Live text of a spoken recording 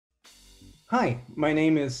Hi, my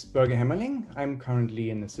name is Boerger Hemmerling. I'm currently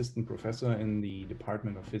an assistant professor in the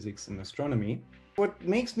Department of Physics and Astronomy. What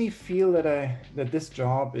makes me feel that this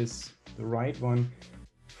job is the right one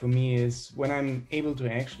for me is when I'm able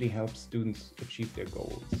to actually help students achieve their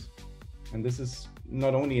goals. And this is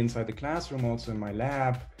not only inside the classroom, also in my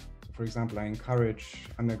lab. So for example, I encourage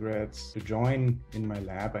undergrads to join in my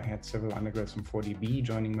lab. I had several undergrads from 4DB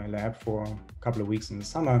joining my lab for a couple of weeks in the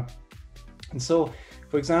summer. And so,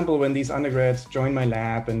 for example, when these undergrads join my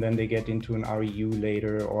lab and then they get into an REU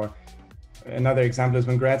later, or another example is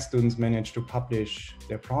when grad students manage to publish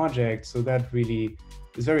their projects. So that really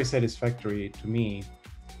is very satisfactory to me.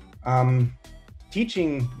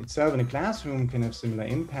 Teaching itself in a classroom can have similar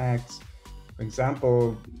impacts. For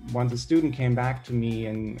example, once a student came back to me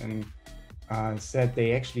and said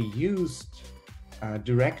they actually used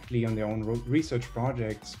directly on their own research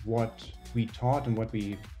projects what we taught and what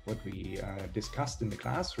we discussed in the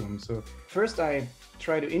classroom. So first I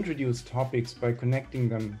try to introduce topics by connecting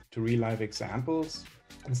them to real-life examples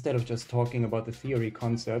instead of just talking about the theory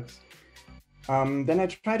concepts. Then I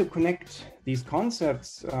try to connect these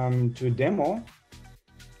concepts to a demo,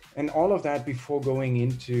 and all of that before going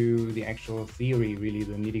into the actual theory, really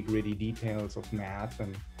the nitty-gritty details of math.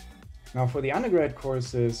 And now for the undergrad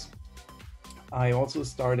courses, I also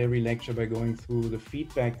start every lecture by going through the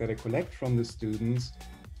feedback that I collect from the students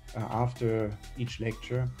after each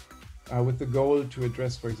lecture with the goal to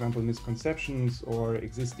address, for example, misconceptions or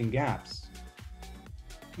existing gaps.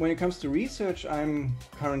 When it comes to research, I'm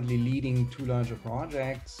currently leading two larger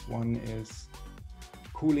projects. One is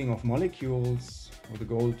cooling of molecules, with the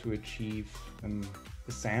goal to achieve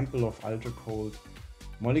a sample of ultra-cold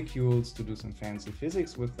molecules to do some fancy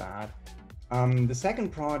physics with that. The second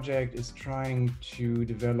project is trying to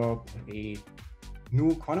develop a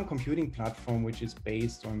new quantum computing platform which is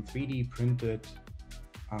based on 3D printed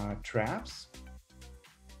traps.